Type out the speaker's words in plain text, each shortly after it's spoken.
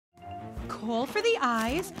coal for the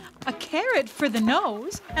eyes, a carrot for the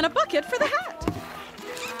nose, and a bucket for the hat.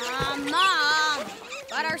 Mom,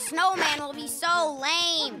 but our snowman will be so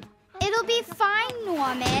lame. It'll be fine,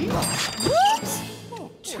 Norman. Whoops!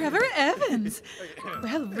 Trevor Evans.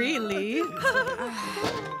 Well, really.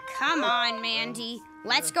 Come on, Mandy.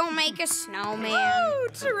 Let's go make a snowman. Oh,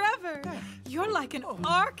 Trevor, you're like an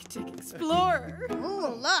Arctic explorer.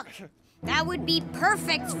 Ooh, look. That would be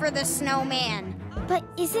perfect for the snowman. But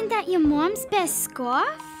isn't that your mom's best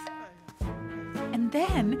scarf? And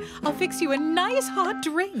then I'll fix you a nice hot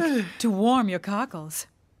drink to warm your cockles.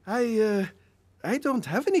 I don't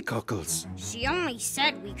have any cockles. She only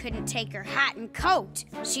said we couldn't take her hat and coat.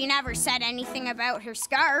 She never said anything about her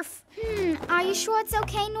scarf. Are you sure it's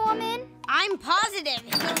okay, Norman? I'm positive.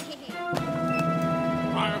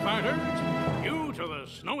 Firefighters, due to the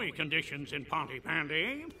snowy conditions in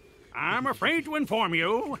Pontypandy, I'm afraid to inform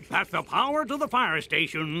you that the power to the fire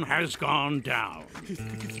station has gone down.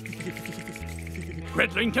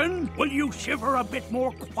 Cridlington, will you shiver a bit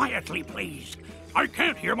more quietly, please? I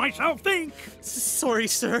can't hear myself think. Sorry,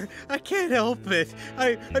 sir. I can't help it.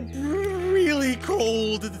 I'm really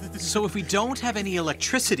cold. So if we don't have any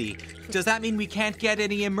electricity, does that mean we can't get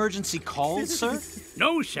any emergency calls, sir?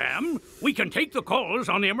 No, Sam. We can take the calls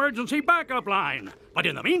on the emergency backup line. But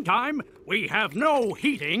in the meantime, we have no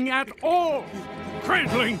heating at all.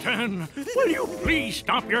 Cridlington, will you please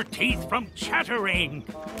stop your teeth from chattering?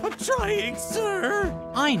 I'm trying, sir.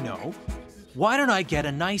 I know. Why don't I get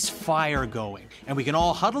a nice fire going, and we can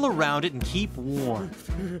all huddle around it and keep warm?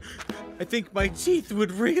 I think my teeth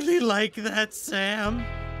would really like that, Sam.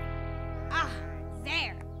 Ah,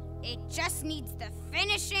 there. It just needs the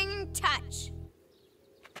finishing touch.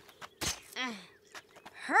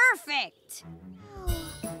 Perfect.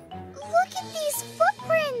 Look at these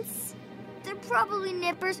footprints. They're probably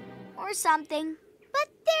nippers or something. But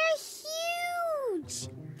they're huge.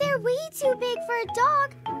 They're way too big for a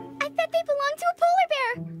dog. I bet they belong to a polar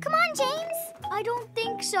bear. Come on, James. I don't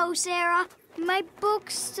think so, Sarah. My book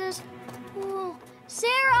says... Oh,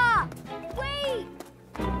 Sarah! Wait!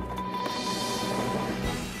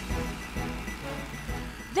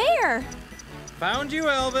 There! Found you,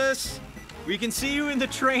 Elvis. We can see you in the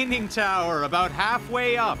training tower, about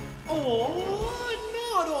halfway up. Oh,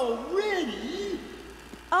 not already!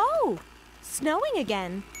 Oh, snowing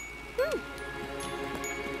again.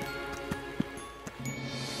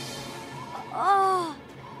 Oh,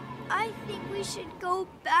 I think we should go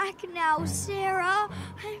back now, Sarah.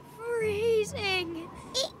 I'm freezing.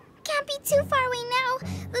 It can't be too far away now.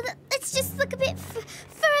 Let's just look a bit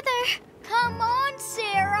further. Come on,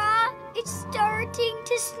 Sarah. It's starting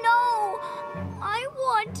to snow. I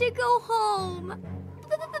want to go home.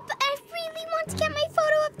 But I really want to get my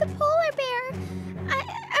photo of the polar bear.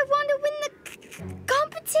 I want to win the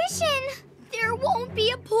competition. There won't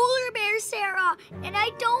be a polar bear, Sarah, and I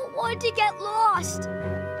don't want to get lost.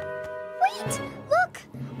 Wait, look.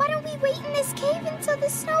 Why don't we wait in this cave until the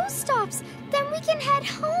snow stops? Then we can head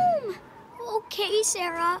home. Okay,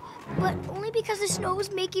 Sarah, but only because the snow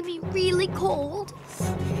is making me really cold.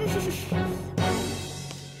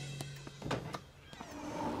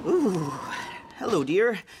 Ooh, hello,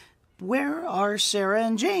 dear. Where are Sarah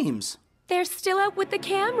and James? They're still out with the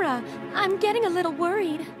camera. I'm getting a little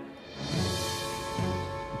worried.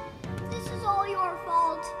 This is all your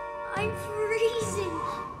fault. I'm freezing.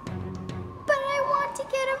 But I want to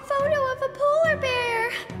get a photo of a polar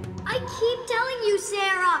bear. I keep telling you,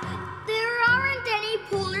 Sarah, there aren't any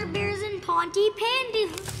polar bears in Pontypandy.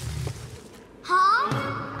 Huh?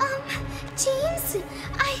 James,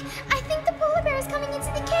 I think the polar bear is coming into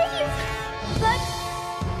the cave. But,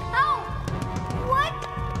 oh, what?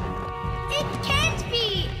 It can't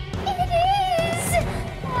be. It is.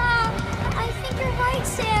 I think you're right,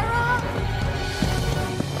 Sarah.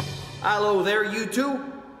 Hello there, you two.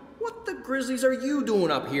 What the grizzlies are you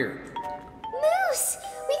doing up here? Moose,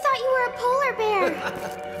 we thought you were a polar bear.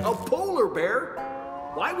 A polar bear?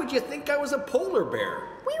 Why would you think I was a polar bear?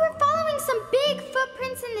 We were following some big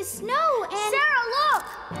footprints in the snow and... Sarah, look!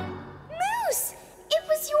 Moose! It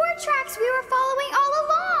was your tracks we were following all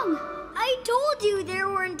along. I told you there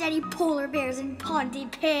weren't any polar bears in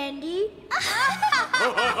Pontypandy. Oh,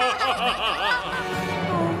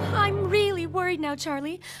 I'm really worried now,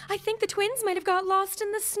 Charlie. I think the twins might have got lost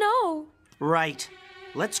in the snow. Right.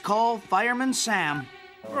 Let's call Fireman Sam.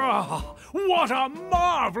 Oh, what a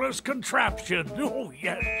marvelous contraption! Oh,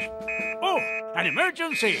 yes. Oh, an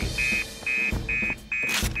emergency!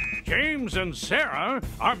 James and Sarah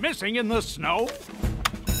are missing in the snow.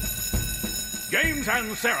 James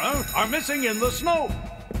and Sarah are missing in the snow.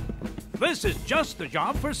 This is just the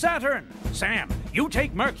job for Saturn. Sam, you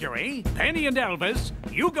take Mercury, Penny and Elvis,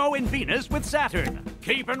 you go in Venus with Saturn.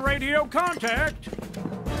 Keep in radio contact.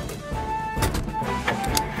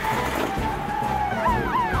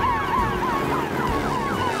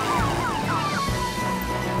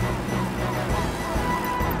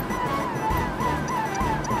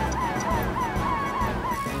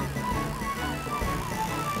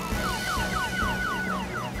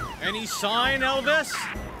 Any sign, Elvis?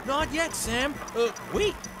 Not yet, Sam.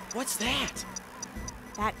 Wait, what's that?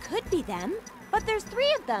 That could be them, but there's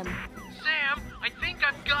 3 of them. Sam, I think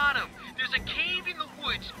I've got him. There's a cave in the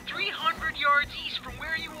woods 300 yards east from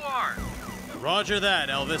where you are. Roger that,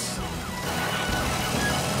 Elvis.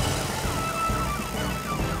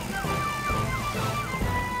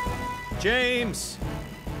 James!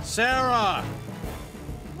 Sarah!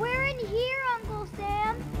 We're in here, Uncle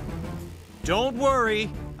Sam. Don't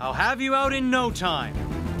worry, I'll have you out in no time.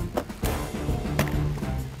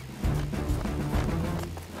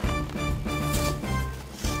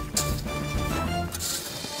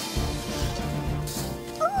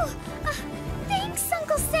 Ooh, thanks,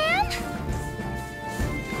 Uncle Sam.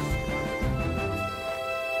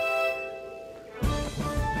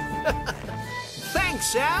 Thanks,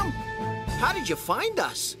 Sam. How did you find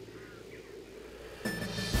us?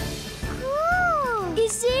 Cool.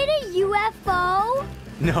 Is it a UFO?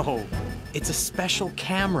 No, it's a special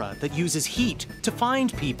camera that uses heat to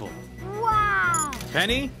find people. Wow.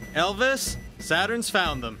 Penny, Elvis, Saturn's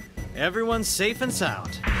found them. Everyone's safe and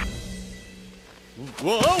sound.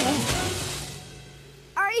 Whoa!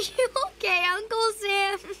 Are you okay, Uncle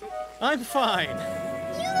Sam? I'm fine.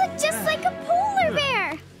 You look just like a polar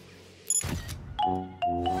bear.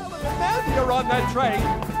 You're on that train.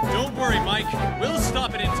 Don't worry, Mike. We'll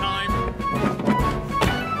stop it in time.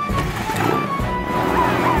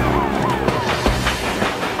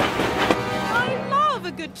 I love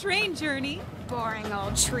a good train journey. Boring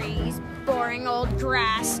old trees, boring old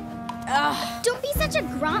grass. Ugh. Don't be such a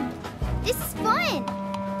grump. This is fun.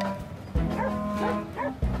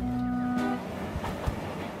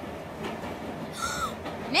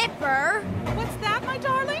 Nipper! What's that, my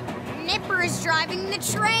darling? Nipper is driving the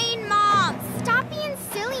train, Mom! Stop being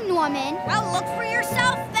silly, Norman. Well, look for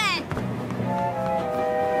yourself then!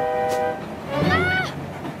 Ah!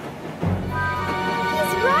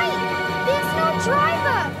 He's right. There's no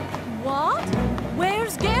driver. What?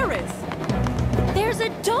 Where's Gareth? There's a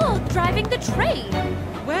dog driving the train.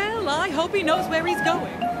 Well, I hope he knows where he's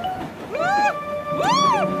going. Whoa!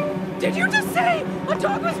 Did you just say a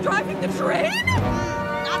dog was driving the train?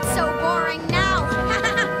 Not so boring now!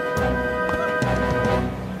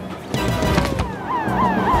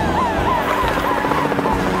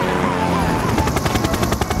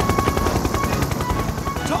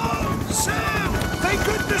 Tom! Sam! Thank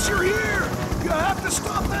goodness you're here! You have to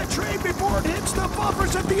stop that train before it hits the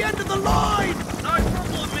buffers at the end of the line! No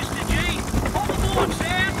problem, Mr. G. Hop aboard,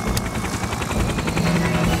 Sam.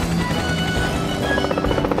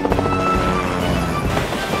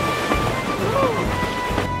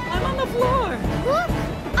 I'm on the floor. Look,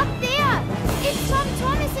 up there. It's Tom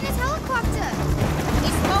Thomas in his helicopter.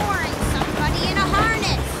 He's lowering somebody in a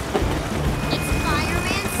harness. It's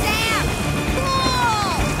Fireman Sam.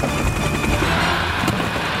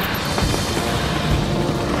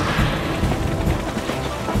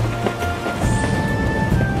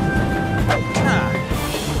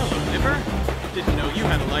 Hello, Nipper. Didn't know you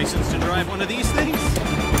had a license to drive one of these things.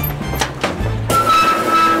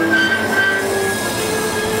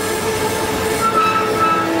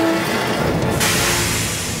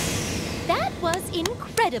 That was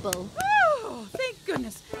incredible. Oh, thank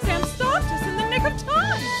goodness. Sam stopped us in the nick of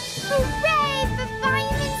time. Hooray for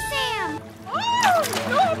Fireman Sam. Oh,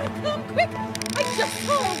 Norman, come quick. I just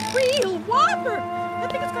saw a real whopper. I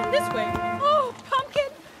think it's going this way. Oh, Pumpkin.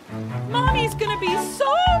 Mommy's going to be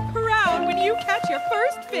so proud when you catch your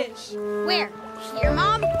first fish. Where? Here,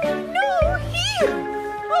 Mom? No, here.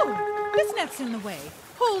 Oh, this net's in the way.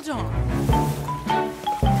 Hold on.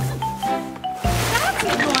 That's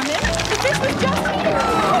it, Norman. The fish was just here.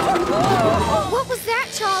 What was that,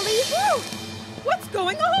 Charlie? Woo! What's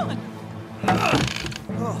going on?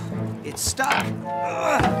 Oh, it's stuck.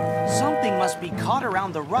 Something must be caught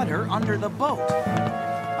around the rudder under the boat.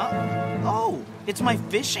 Oh, it's my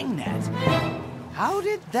fishing net. How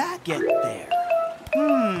did that get there?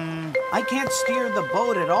 I can't steer the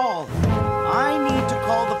boat at all. I need to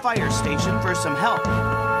call the fire station for some help.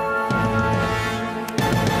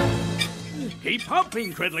 Keep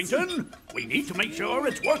pumping, Cridlington. We need to make sure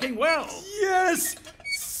it's working well. Yes,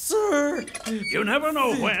 sir. You never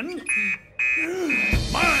know when.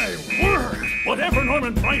 My word! Whatever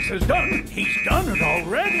Norman Price has done, he's done it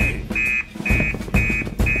already.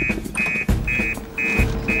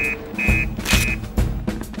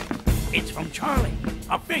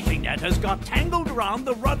 net has got tangled around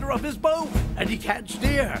the rudder of his boat, and he can't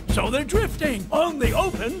steer, so they're drifting on the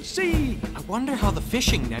open sea. I wonder how the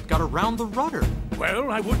fishing net got around the rudder. Well,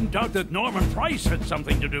 I wouldn't doubt that Norman Price had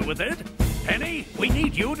something to do with it. Penny, we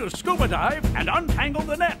need you to scuba dive and untangle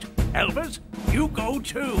the net. Elvis, you go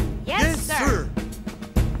too. Yes, sir.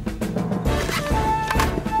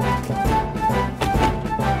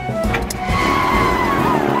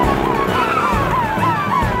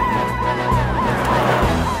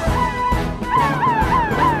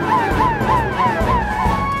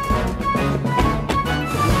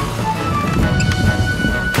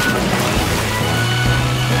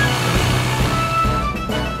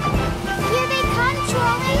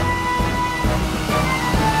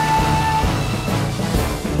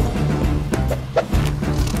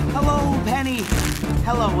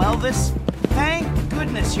 Hello, Elvis. Thank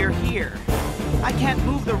goodness you're here. I can't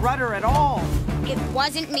move the rudder at all. It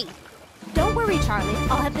wasn't me. Don't worry, Charlie.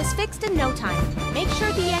 I'll have this fixed in no time. Make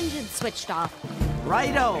sure the engine's switched off.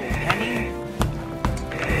 Righto, Penny.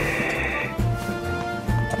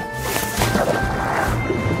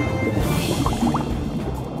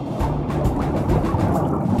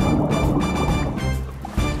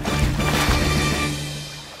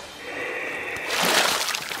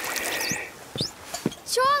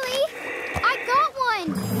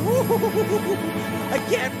 I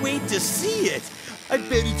can't wait to see it. I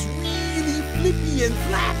bet it's really flippy and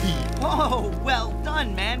flappy. Oh, well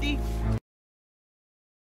done, Mandy.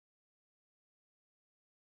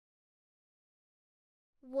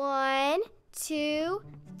 One, 2,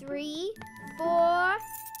 3, 4,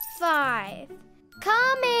 5.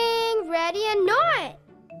 Coming, ready and not.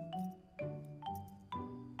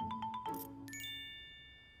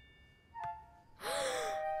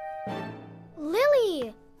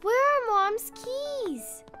 Lily, where are Mom's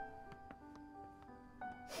keys?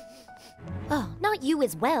 Oh, not you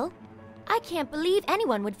as well. I can't believe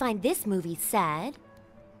anyone would find this movie sad.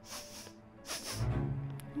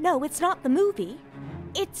 No, it's not the movie.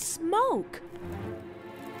 It's smoke.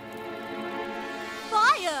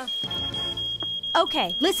 Fire!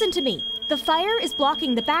 Okay, listen to me. The fire is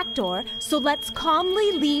blocking the back door, so let's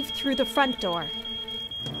calmly leave through the front door.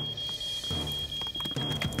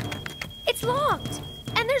 It's locked,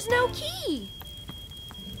 and there's no key.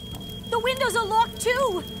 The windows are locked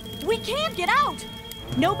too. We can't get out.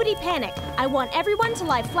 Nobody panic. I want everyone to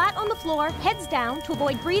lie flat on the floor, heads down, to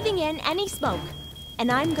avoid breathing in any smoke.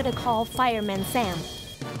 And I'm gonna call Fireman Sam.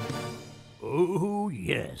 Oh,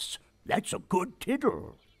 yes. That's a good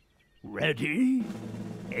titter. Ready?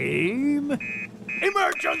 Aim.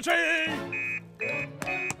 Emergency!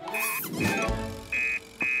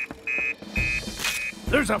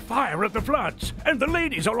 There's a fire at the floods, and the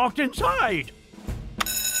ladies are locked inside.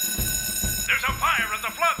 There's a fire at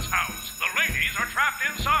the floods house. The ladies are trapped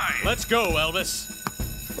inside. Let's go, Elvis.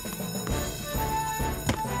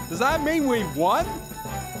 Does that mean we've won?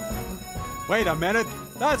 Wait a minute.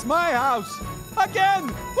 That's my house.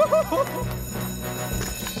 Again!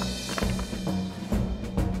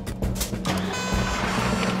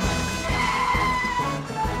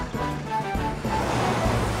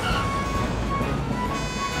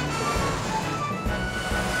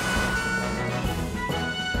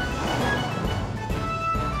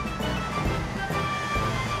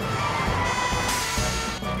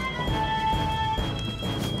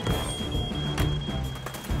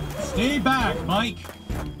 Stay back, Mike.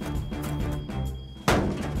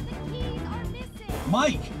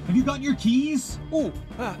 Mike, have you got your keys? Oh,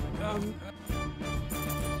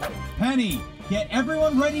 Penny, get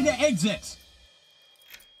everyone ready to exit.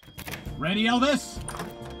 Ready, Elvis?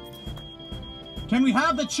 Can we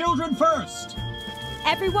have the children first?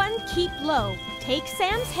 Everyone keep low. Take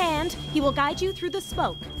Sam's hand. He will guide you through the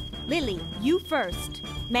smoke. Lily, you first.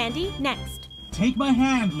 Mandy, next. Take my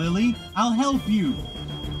hand, Lily. I'll help you.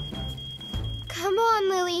 Come on,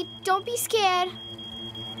 Lily. Don't be scared.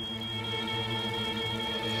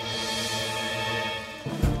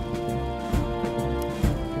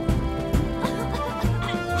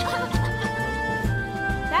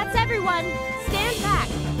 That's everyone. Stand back.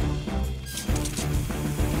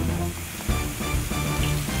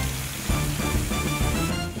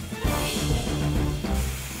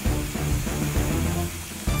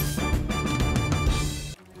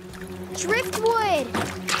 Driftwood!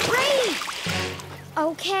 Great!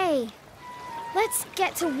 Okay, let's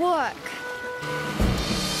get to work.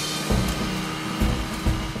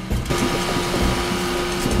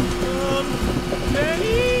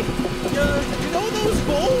 Penny? You know those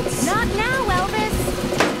bolts? Not now, Elvis.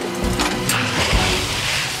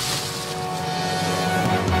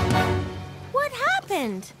 What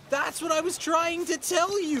happened? That That's what I was trying to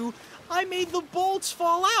tell you. I made the bolts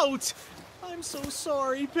fall out. I'm so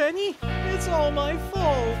sorry, Penny. It's all my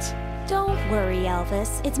fault. Don't worry,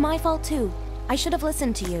 Elvis. It's my fault too. I should have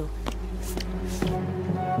listened to you.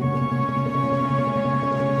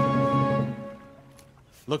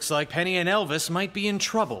 Looks like Penny and Elvis might be in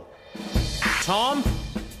trouble. Tom,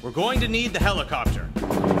 we're going to need the helicopter.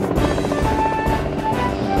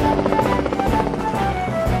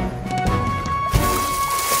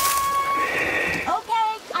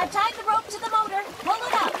 Okay, I've tied the rope to the motor. Pull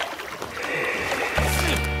it up.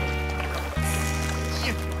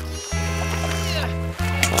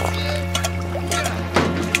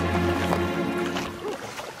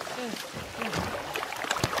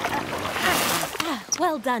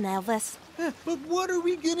 Well done, Elvis. But what are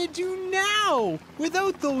we gonna do now?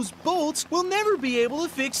 Without those bolts, we'll never be able to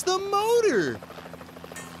fix the motor.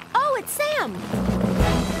 Oh, it's Sam.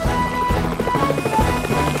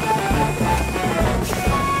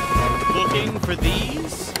 Looking for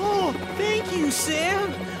these? Oh, thank you,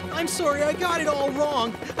 Sam. I'm sorry, I got it all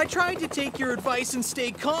wrong. I tried to take your advice and stay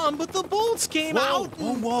calm, but the bolts came out.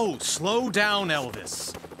 Whoa. Slow down,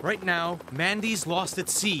 Elvis. Right now, Mandy's lost at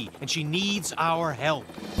sea, and she needs our help.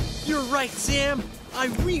 You're right, Sam. I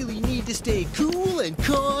really need to stay cool and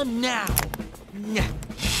calm now.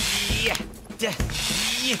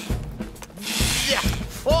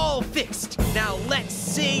 All fixed. Now let's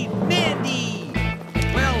save Mandy.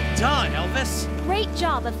 Well done, Elvis. Great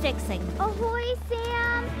job of fixing. Ahoy,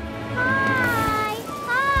 Sam! Hi!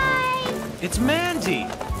 Hi! It's Mandy,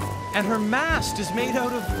 and her mast is made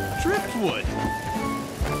out of driftwood.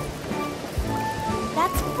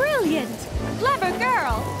 That's brilliant. Clever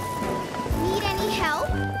girl. Need any help?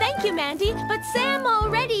 Thank you, Mandy, but Sam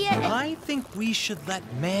already... I think we should let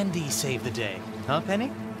Mandy save the day. Huh,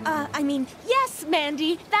 Penny? Yes,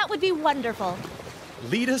 Mandy. That would be wonderful.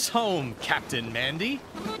 Lead us home, Captain Mandy.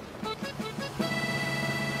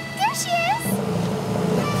 There she is!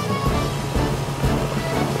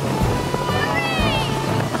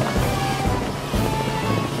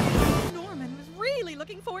 Norman was really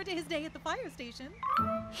looking forward to his day at the fire station.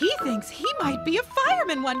 He thinks he might be a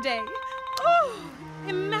fireman one day. Oh,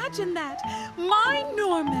 imagine that. My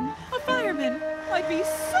Norman, a fireman. I'd be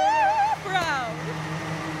so proud.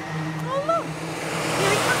 Oh, look. Here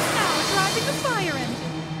he comes now, driving the fire engine.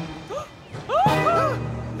 Oh,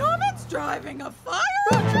 Norman's driving a fire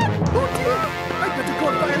engine? Oh dear! I better go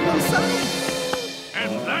find myself.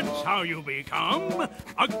 And that's how you become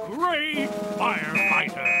a great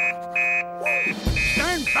firefighter.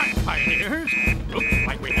 Stand back, pioneers. Looks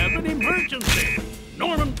like we have an emergency.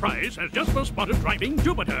 Norman Price has just been spotted driving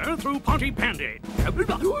Jupiter through Pontypandy.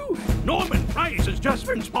 Norman Price has just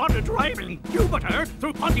been spotted driving Jupiter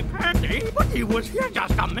through Pontypandy, but he was here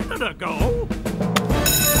just a minute ago.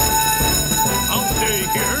 I'll stay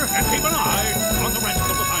here and keep an eye on the rest of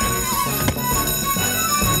the pioneers.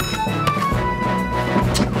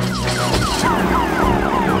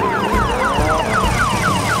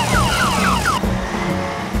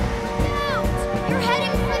 You're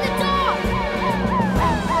heading for the dock!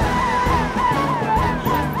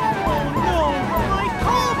 Oh no, my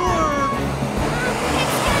cobbler!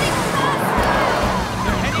 It's getting faster!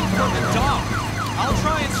 They're heading for the dock. I'll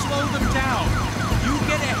try and slow them down. You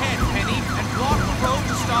get ahead, Penny, and block the road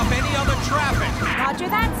to stop any other traffic. Roger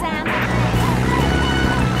that, Sam.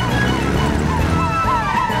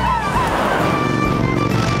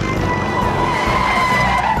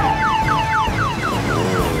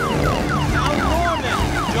 Now, Norman,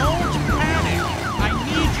 don't panic. I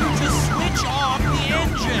need you to switch off the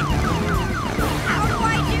engine. How do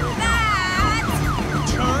I do that?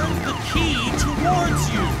 Turn the key towards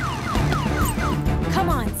you. Come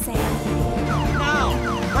on, Sam. Now,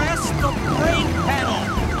 press the brake pedal.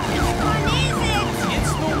 Which one is it?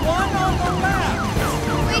 It's the one on the left.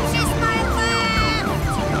 Which is my left?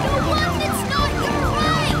 The one that's not your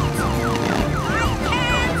right! I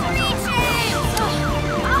can't reach it!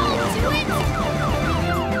 I'll do it!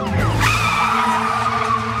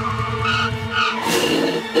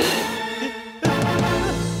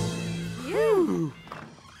 Phew.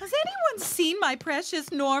 Has anyone seen my precious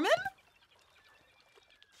Norman?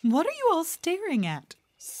 What are you all staring at?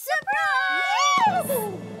 Surprise!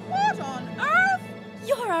 What on earth?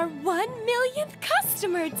 You're our 1 millionth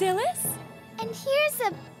customer, Dillis. And here's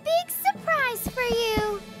a big surprise for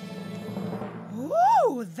you.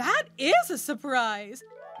 Oh, that is a surprise.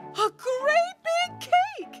 A great big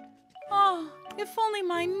cake. Oh, if only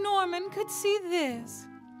my Norman could see this.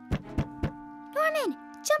 Norman,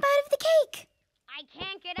 jump out of the cake. I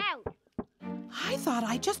can't get out. I thought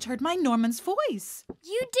I just heard my Norman's voice.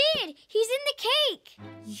 You did! He's in the cake!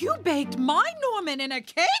 You baked my Norman in a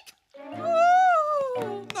cake?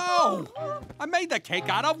 Ooh. No! I made the cake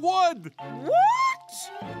out of wood!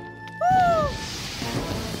 What? Ooh.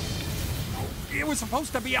 It was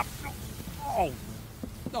supposed to be a... Oh,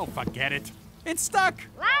 no, forget it. It's stuck.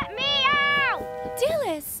 Let me out!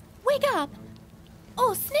 Dillis, wake up.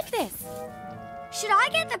 Oh, sniff this. Should I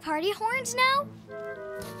get the party horns now?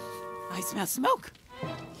 I smell smoke.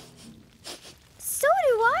 So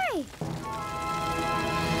do I.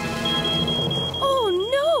 Oh,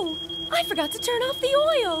 no! I forgot to turn off the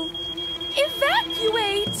oil.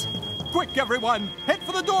 Evacuate! Quick, everyone! Head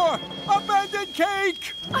for the door! Abandoned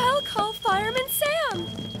cake! I'll call Fireman Sam.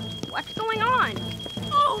 What's going on?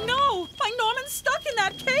 Oh, no! My Norman's stuck in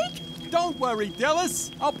that cake! Don't worry,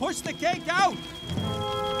 Dillis. I'll push the cake out.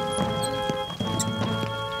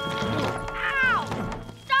 Ow!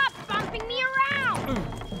 Stop bumping me around!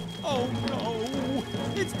 Oh, no.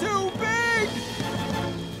 It's too big!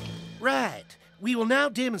 Right. We will now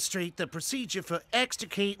demonstrate the procedure for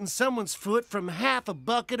extricating someone's foot from half a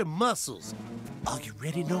bucket of mussels. Are you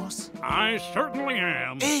ready, Norse? I certainly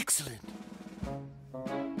am. Excellent.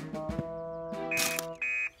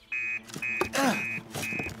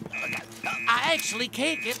 I actually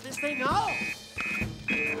can't get this thing off.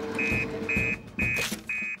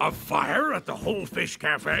 A fire at the Whole Fish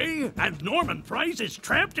Cafe? And Norman Price is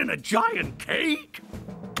trapped in a giant cake?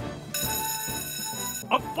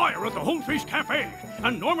 A fire at the Whole Fish Cafe,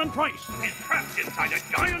 and Norman Price is trapped inside a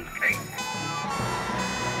giant cake.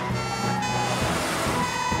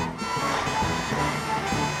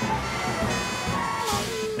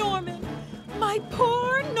 Oh, Norman. My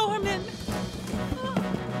poor Norman.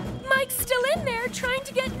 Mike's still in there trying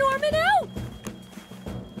to get Norman out.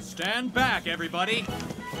 Stand back, everybody.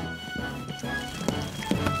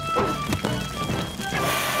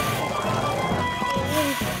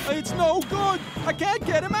 It's no good. I can't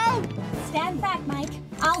get him out. Stand back, Mike.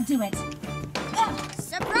 I'll do it.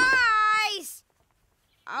 Surprise!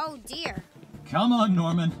 Oh, dear. Come on,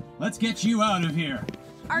 Norman. Let's get you out of here.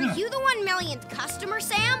 Are you the 1 millionth customer,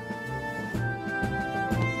 Sam?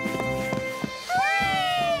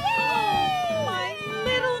 My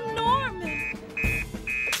little Norman.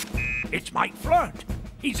 It's Mike Flood.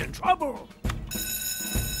 He's in trouble.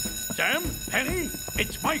 Sam, Penny,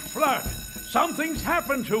 it's Mike Flood. Something's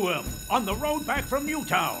happened to him on the road back from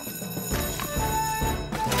Newtown.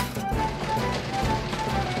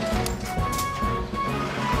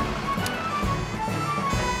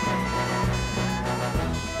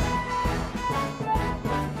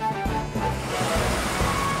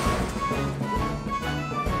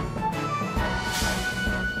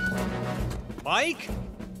 Mike?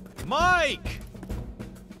 Mike!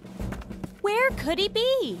 Where could he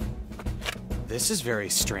be? This is very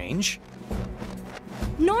strange.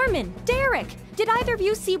 Norman, Derek, did either of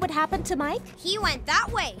you see what happened to Mike? He went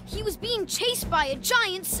that way. He was being chased by a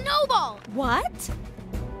giant snowball. What?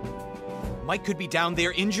 Mike could be down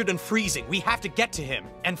there injured and freezing. We have to get to him,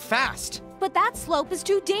 and fast. But that slope is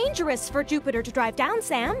too dangerous for Jupiter to drive down,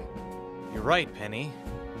 Sam. You're right, Penny.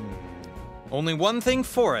 Only one thing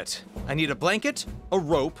for it. I need a blanket, a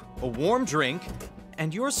rope, a warm drink,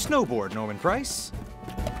 and your snowboard, Norman Price.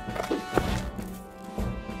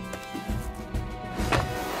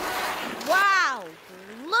 Wow!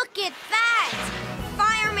 Look at that!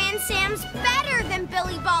 Fireman Sam's better than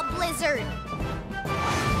Billy Bob Blizzard!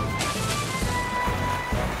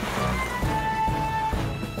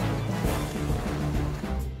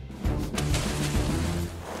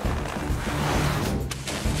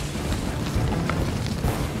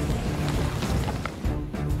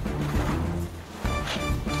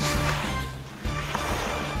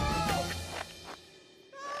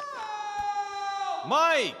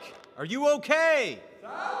 Mike! Are you okay?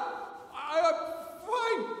 I'm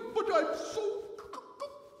fine, but I'm so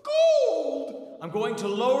cold. I'm going to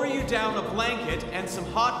lower you down a blanket and some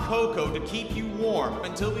hot cocoa to keep you warm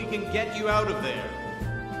until we can get you out of there.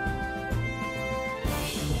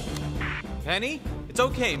 Penny, it's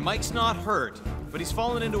okay. Mike's not hurt, but he's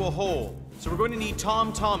fallen into a hole. So we're going to need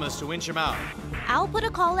Tom Thomas to winch him out. I'll put a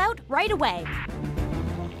call out right away.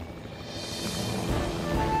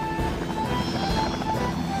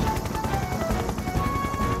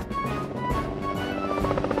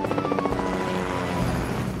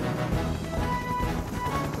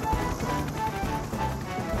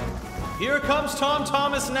 Here comes Tom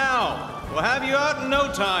Thomas now. We'll have you out in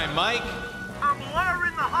no time, Mike. I'm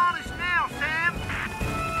lowering the harness now, Sam.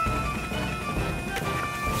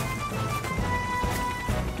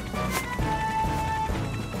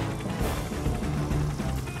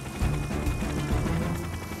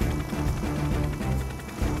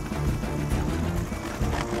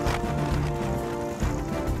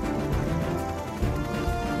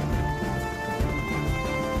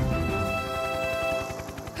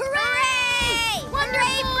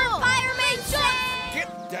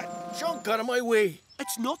 junk out of my way.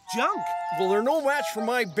 It's not junk. Well, they're no match for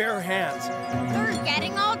my bare hands. They're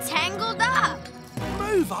getting all tangled up.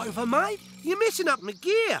 Move over, mate. You're messing up my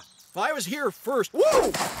gear. If I was here first...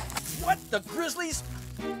 Whoa! What, the grizzlies?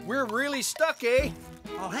 We're really stuck, eh?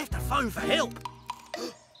 I'll have to phone for help.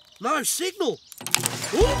 No signal.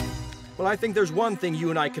 Well, I think there's one thing you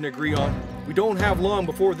and I can agree on. We don't have long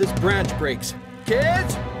before this branch breaks.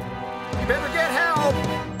 Kids, you better get help.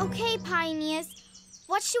 Okay, Pioneers.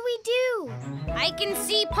 What should we do? I can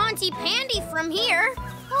see Pontypandy from here.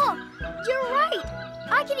 Oh, you're right.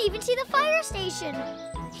 I can even see the fire station.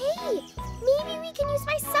 Hey, maybe we can use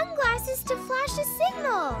my sunglasses to flash a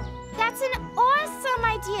signal. That's an awesome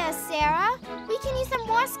idea, Sarah. We can use the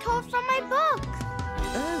Morse code from my book.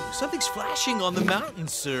 Oh, something's flashing on the mountain,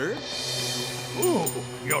 sir. Oh,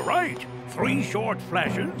 you're right. 3 short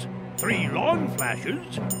flashes, 3 long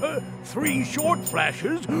flashes, 3 short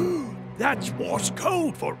flashes. That's Morse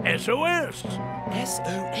code for SOS.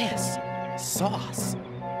 SOS? Sauce?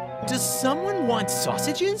 Does someone want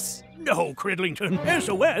sausages? No, Cridlington.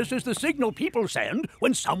 SOS is the signal people send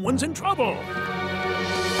when someone's in trouble.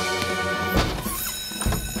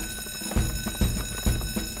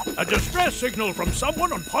 A distress signal from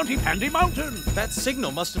someone on Pontypandy Mountain. That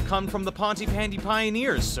signal must have come from the Pontypandy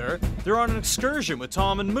Pioneers, sir. They're on an excursion with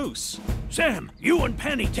Tom and Moose. Sam, you and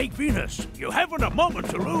Penny take Venus. You haven't a moment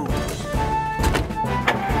to lose.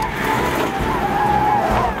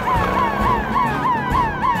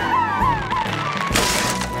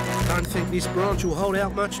 Don't think this branch will hold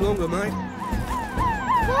out much longer, mate.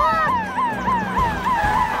 Look!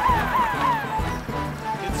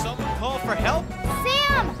 Did someone call for help?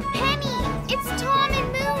 Sam! Penny! It's Tom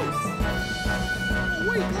and Moose!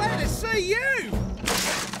 We're glad to see you.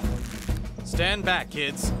 Stand back,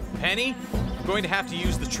 kids. Penny, we're going to have to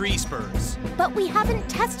use the tree spurs. But we haven't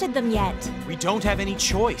tested them yet. We don't have any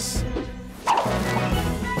choice.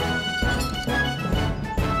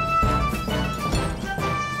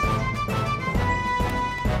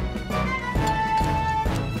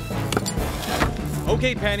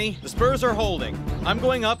 Okay, Penny, the spurs are holding. I'm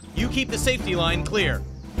going up, you keep the safety line clear.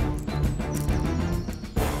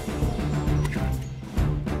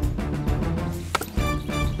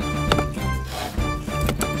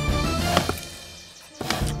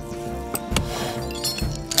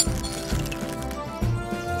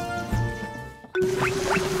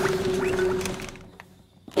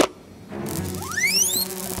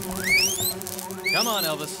 Come on,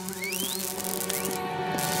 Elvis.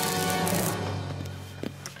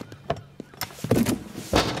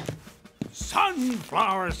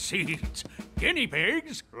 Sunflower seeds. Guinea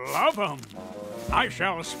pigs love them. I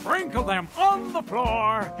shall sprinkle them on the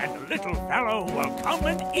floor, and the little fellow will come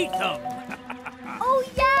and eat them. Oh,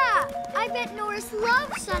 yeah! I bet Norris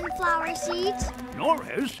loves sunflower seeds.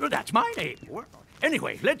 Norris? That's my name.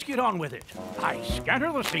 Anyway, let's get on with it. I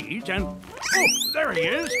scatter the seeds and... Oh, there he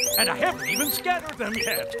is! And I haven't even scattered them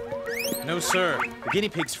yet. No, sir. The guinea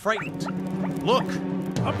pig's frightened. Look!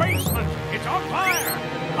 The basement! It's on fire!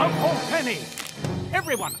 Out for Penny!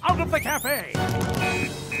 Everyone, out of the cafe!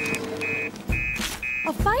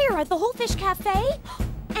 A fire at the Whole Fish Cafe?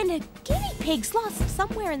 And a guinea pig's lost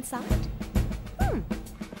somewhere inside?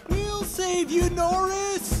 We'll save you,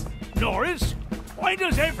 Norris! Norris? Why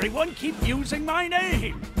does everyone keep using my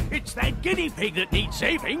name? It's that guinea pig that needs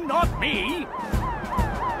saving, not me.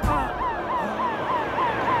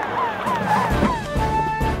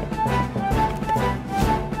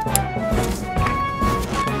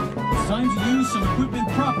 It's time to use some equipment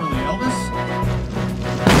properly, Elvis.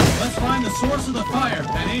 Let's find the source of the fire,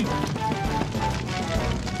 Penny.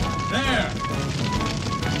 There.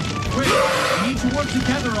 Quick, we need to work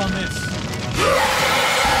together on this.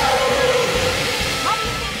 How do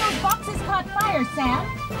you think those boxes caught fire, Sam?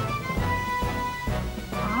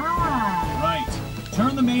 Ah. Right.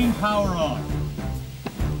 Turn the main power on.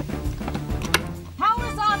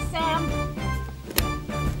 Power's off, Sam.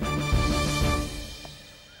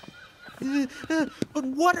 But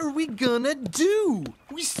what are we gonna do?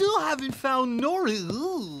 We still haven't found Norris.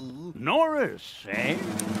 Norris, eh?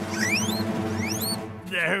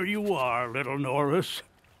 There you are, little Norris.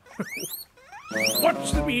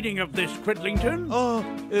 What's the meaning of this, Cridlington?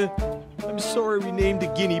 I'm sorry we named a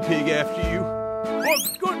guinea pig after you. For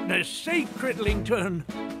goodness sake, Cridlington,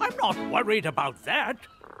 I'm not worried about that.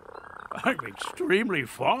 I'm extremely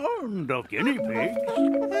fond of guinea pigs.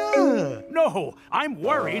 No, I'm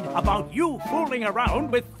worried about you fooling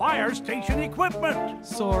around with fire station equipment.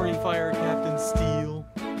 Sorry, Fire Captain Steele.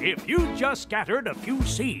 If you just scattered a few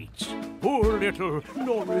seeds, poor little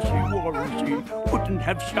Norrisy wouldn't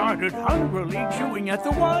have started hungrily chewing at the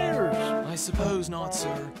wires. I suppose not,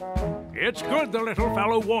 sir. It's good the little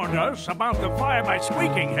fellow warned us about the fire by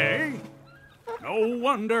squeaking, hey? No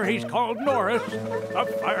wonder he's called Norris, a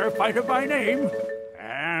firefighter by name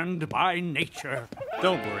and by nature.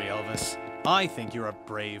 Don't worry, Elvis. I think you're a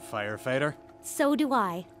brave firefighter. So do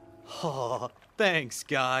I. Oh, thanks,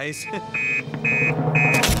 guys.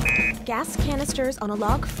 Gas canisters on a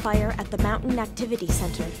log fire at the Mountain Activity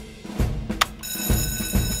Center.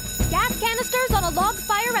 Gas canisters on a log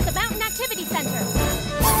fire at the Mountain Activity Center.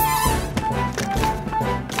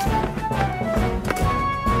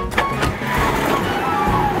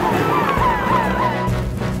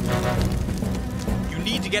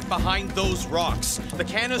 Need to get behind those rocks. The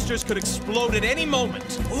canisters could explode at any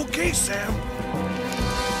moment. Okay, Sam.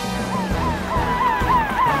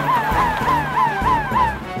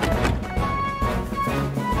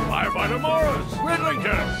 Firefighter Morris,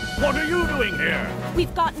 Ridlington, what are you doing here?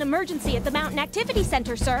 We've got an emergency at the Mountain Activity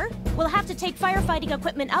Center, sir. We'll have to take firefighting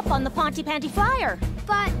equipment up on the Pontypandy Flyer.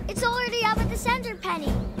 But it's already up at the center,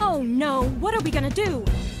 Penny. Oh no, what are we gonna do?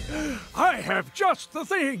 I have just the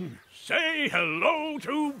thing. Say hello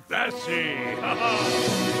to Bessie.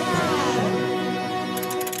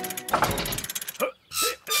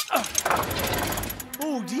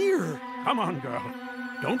 Oh, dear. Come on, girl.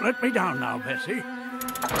 Don't let me down now, Bessie.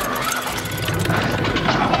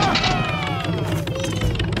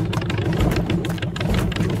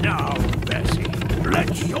 Now, Bessie,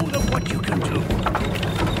 let's show them what you can do.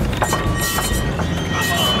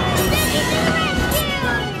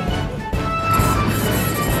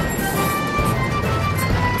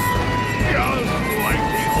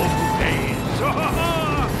 Come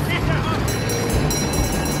on!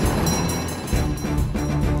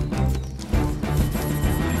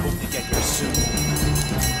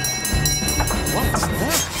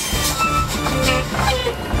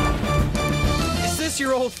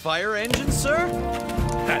 Your old fire engine, sir?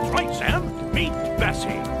 That's right, Sam. Meet Bessie.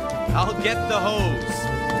 I'll get the hose.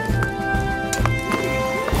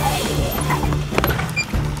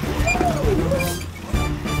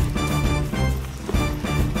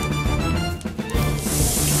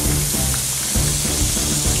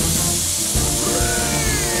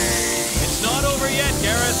 It's not over yet,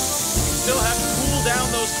 Garrett. We still have to cool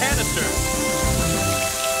down those canisters.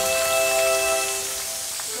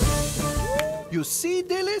 You see,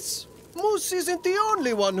 Dillis? Moose isn't the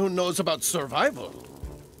only one who knows about survival.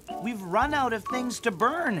 We've run out of things to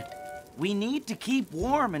burn. We need to keep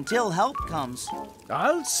warm until help comes.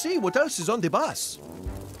 I'll see what else is on the bus.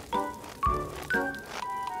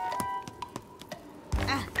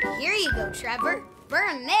 Here you go, Trevor.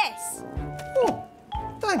 Burn this. Oh,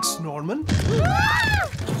 thanks, Norman.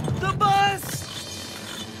 The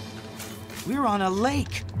bus! We're on a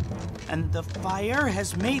lake, and the fire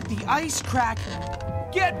has made the ice crack.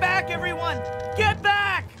 Get back, everyone! Get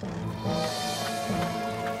back!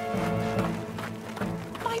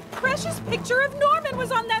 My precious picture of Norman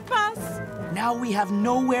was on that bus. Now we have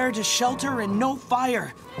nowhere to shelter and no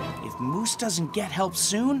fire. If Moose doesn't get help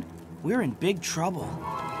soon, we're in big trouble.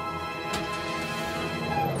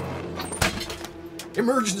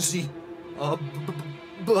 Emergency!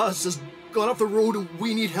 Bus has gone off the road and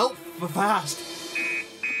we need help fast.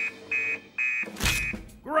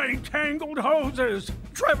 Great tangled hoses!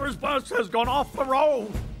 Trevor's bus has gone off the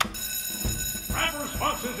road! Trevor's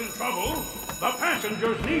bus is in trouble. The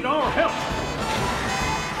passengers need our help.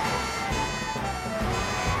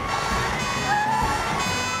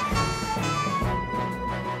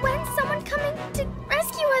 When's someone coming to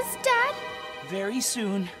rescue us, Dad? Very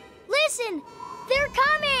soon. Listen! They're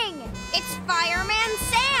coming! It's Fireman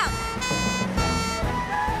Sam!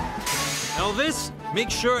 Elvis, make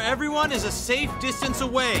sure everyone is a safe distance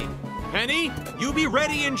away. Penny, you be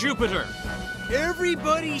ready in Jupiter.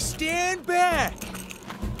 Everybody stand back!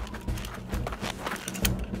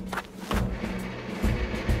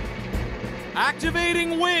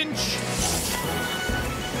 Activating winch!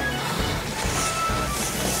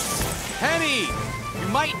 Penny, you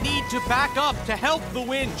might need to back up to help the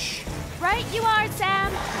winch. Right you are,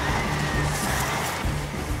 Sam.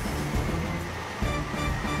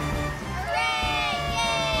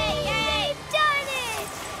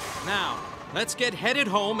 Now, let's get headed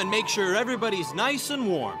home and make sure everybody's nice and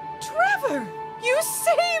warm. Trevor, you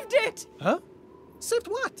saved it! Huh? Saved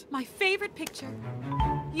what? My favorite picture.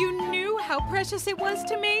 You knew how precious it was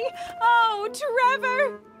to me. Oh,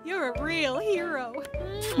 Trevor, you're a real hero.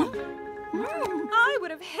 I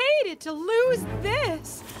would have hated to lose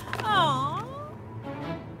this. Aww.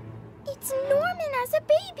 It It's Norman as a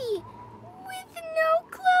baby, with no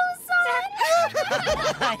clothes on.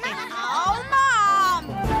 Oh, Mom!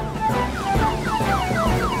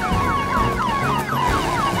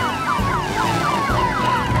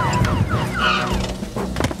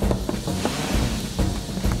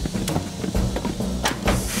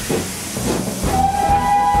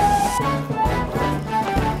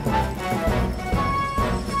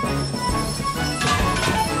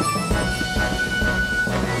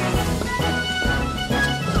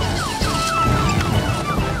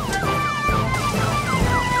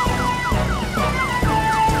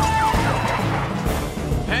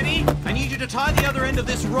 To tie the other end of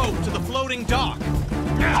this rope to the floating dock.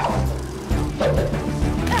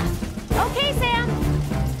 Okay, Sam.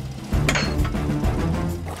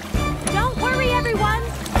 Don't worry, everyone.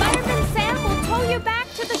 Fireman Sam will tow you back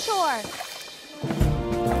to the shore.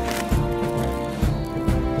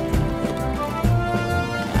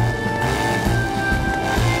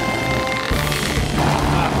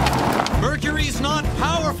 Mercury's not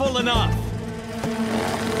powerful enough.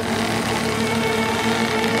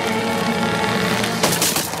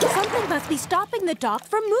 Something must be stopping the dock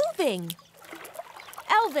from moving.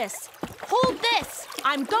 Elvis, hold this.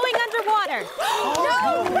 I'm going underwater.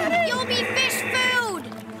 No! You'll be fish food!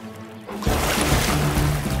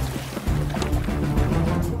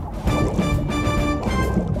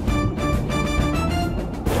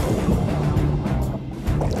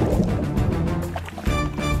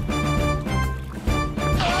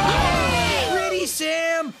 Ready,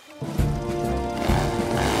 Sam!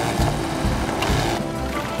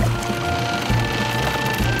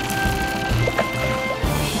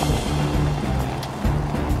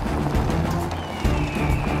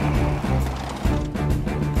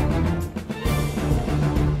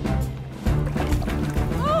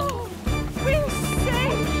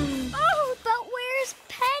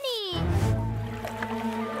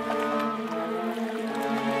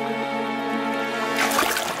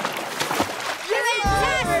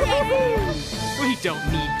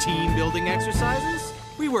 Don't need team building exercises.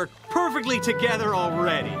 We work perfectly together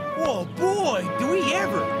already. Oh boy, do we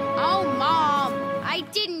ever! Oh, Mom, I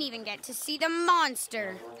didn't even get to see the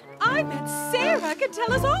monster. I bet Sarah can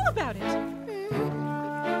tell us all about it.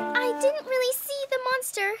 I didn't really see the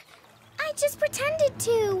monster. I just pretended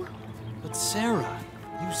to. But Sarah,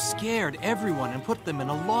 you scared everyone and put them in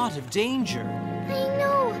a lot of danger. I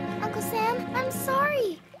know, Uncle Sam. I'm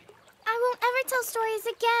sorry. I won't ever tell stories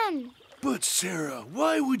again. But Sarah,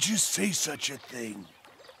 why would you say such a thing?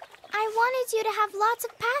 I wanted you to have lots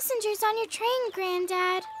of passengers on your train,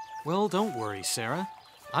 Granddad. Well, don't worry, Sarah.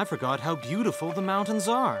 I forgot how beautiful the mountains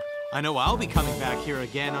are. I know I'll be coming back here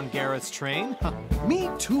again on Garrett's train. Me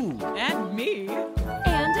too. And me.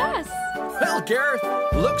 And us. Well, Garrett,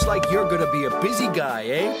 looks like you're gonna be a busy guy,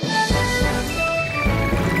 eh?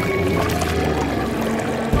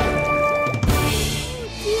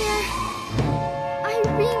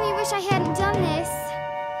 I wish I hadn't done this.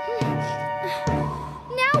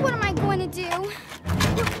 Now what am I going to do?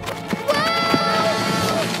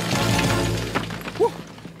 Whoa! Whew,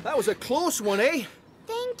 that was a close one, eh?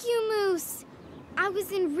 Thank you, Moose. I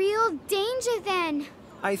was in real danger then.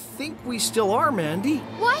 I think we still are, Mandy.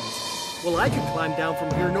 What? Well, I could climb down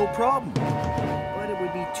from here, no problem. But it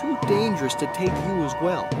would be too dangerous to take you as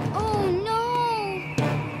well. Oh, no.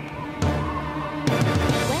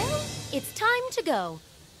 Well, it's time to go.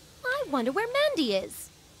 I wonder where Mandy is.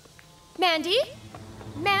 Mandy?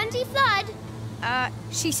 Mandy Flood?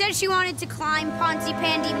 She said she wanted to climb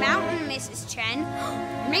Pontypandy Mountain, Mrs. Chen.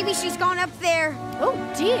 Maybe she's gone up there. Oh,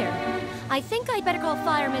 dear. I think I'd better call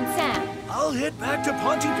Fireman Sam. I'll head back to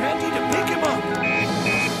Pontypandy to pick him up.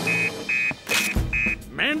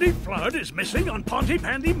 Mandy Flood is missing on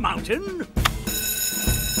Pontypandy Mountain?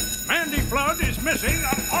 Mandy Flood is missing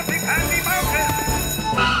on Pontypandy Mountain!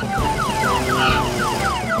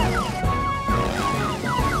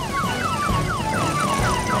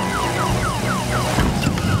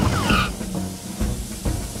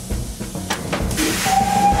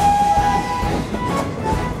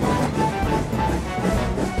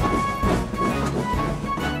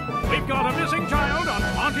 We've got a missing child on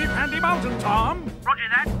Pontypandy Mountain, Tom. Roger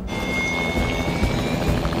that.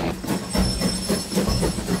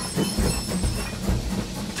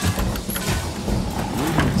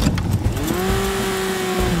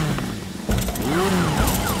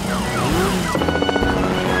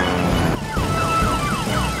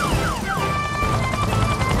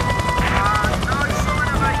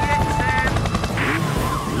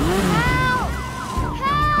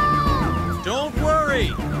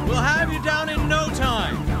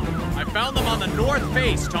 Found them on the north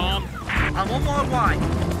face, Tom. One more line.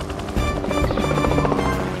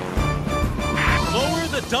 Lower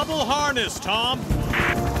the double harness, Tom.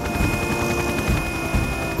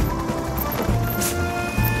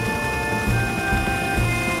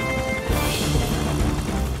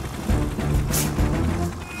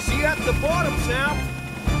 See you at the bottom, Sam.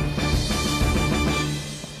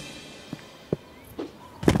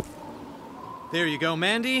 There you go,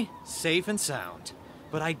 Mandy. Safe and sound.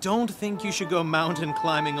 But I don't think you should go mountain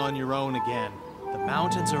climbing on your own again. The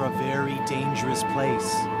mountains are a very dangerous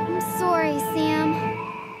place. I'm sorry, Sam.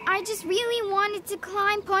 I just really wanted to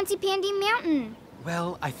climb Pontypandy Mountain.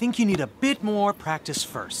 Well, I think you need a bit more practice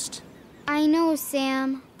first. I know,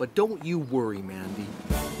 Sam. But don't you worry, Mandy.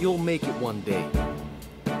 You'll make it one day.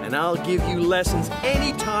 And I'll give you lessons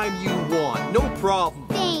anytime you want. No problem.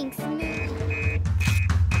 Thanks,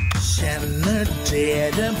 Kjenner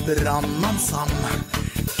dere Brandmann Sam?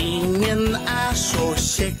 Ingen så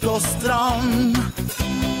kjekk og stram.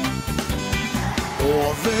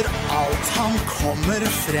 Overalt han kommer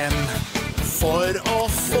frem, for å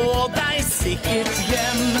få deg sikkert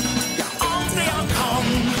hjem. Ja, alt det han kan.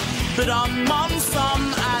 Brandmann Sam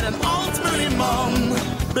en altmulig mann.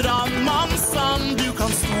 Brandmann Sam, du kan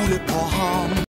stole på ham.